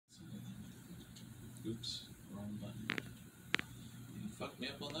Oops, wrong button. You fucked me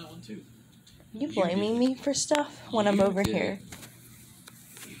up on that one too. You blaming me for stuff when I'm over here?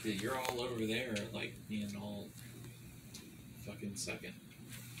 You did. You're all over there, like being all fucking second.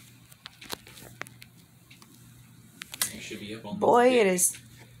 You should be up on. Boy, this dick. it is.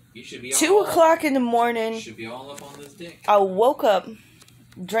 You should be 2 o'clock in the morning. You should be all up on this dick. I woke up,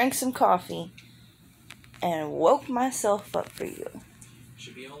 drank some coffee, and woke myself up for you. You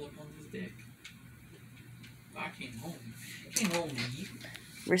should be all up on this dick. I came home. I came home to you.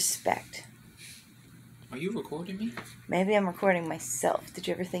 Respect. Are you recording me? Maybe I'm recording myself. Did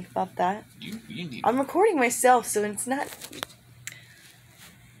you ever think about that? You need. I'm recording myself, so it's not.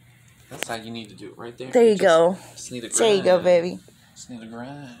 That's how you need to do it right there. There you go. Just need to grind. There you go, baby. Just need to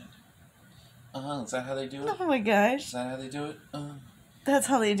grind. Is that how they do it? Oh my gosh. Is that how they do it? That's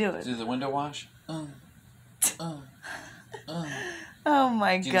how they do it. Do the window wash? Oh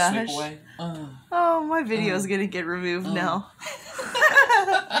my do gosh. the sweep away? Oh, my video's gonna get removed now.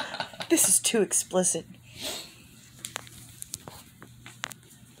 This is too explicit.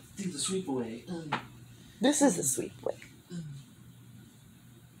 Do the sweep away. This is the sweep way.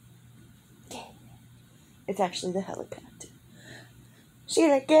 It's actually the helicopter. She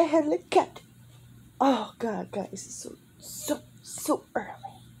like a helicopter. Oh God, guys, it's so early.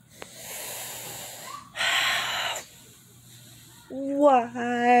 Why?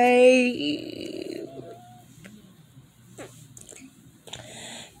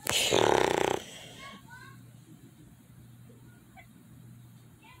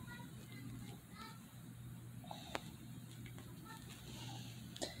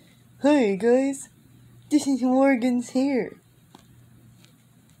 Hey guys, this is Morgan's here.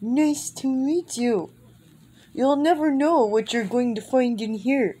 Nice to meet you. You'll never know what you're going to find in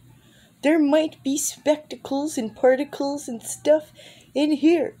here. There might be spectacles and particles and stuff in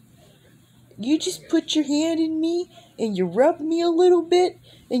here. You just put your hand in me and you rub me a little bit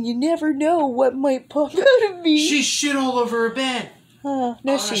and you never know what might pop out of me. She shit all over her bed. Oh,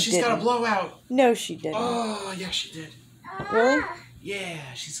 no, she didn't. She's got a blowout. No, she didn't. Oh, yeah, she did. Really?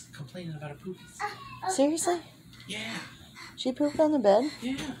 Yeah, she's complaining about her poopies. Seriously? Yeah. She pooped on the bed?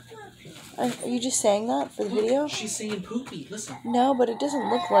 Yeah. Are you just saying that for the video? She's saying poopy. Listen. No, but it doesn't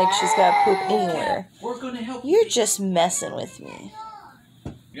look like she's got poop anywhere. We're going to help You're just messing with me.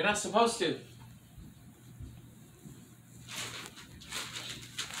 You're not supposed to.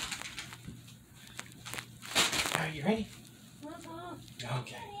 Are you ready?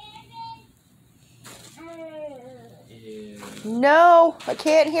 Okay. Ew. No, I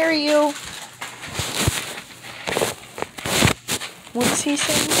can't hear you. What's he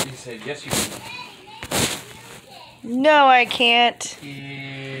saying? He said, yes, you can. No, I can't.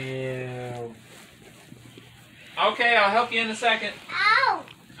 Ew. Okay, I'll help you in a second. Ow!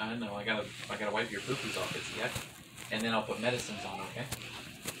 I know, I gotta wipe your poopies off, it's yet. And then I'll put medicines on, okay?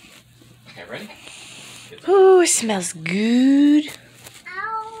 Okay, ready? Ooh, it smells good.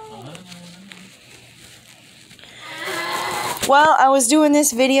 Ow! Well, I was doing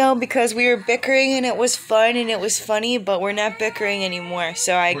this video because we were bickering and it was fun and it was funny, but we're not bickering anymore.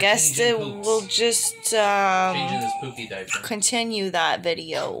 So I guess we'll just changing this poopy diaper. continue that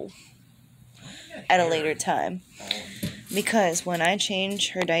video at a later time. Because when I change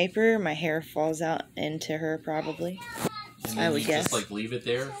her diaper, my hair falls out into her probably. And I then would you guess. just like leave it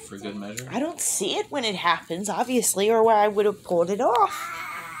there for good measure? I don't see it when it happens, obviously, or I would have pulled it off.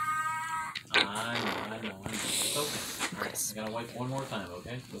 I know. Okay. Alright, I gotta wipe one more time,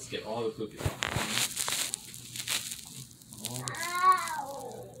 okay? Let's get all the poopies off.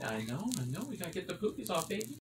 Ow! I know. We gotta get the poopies off, baby.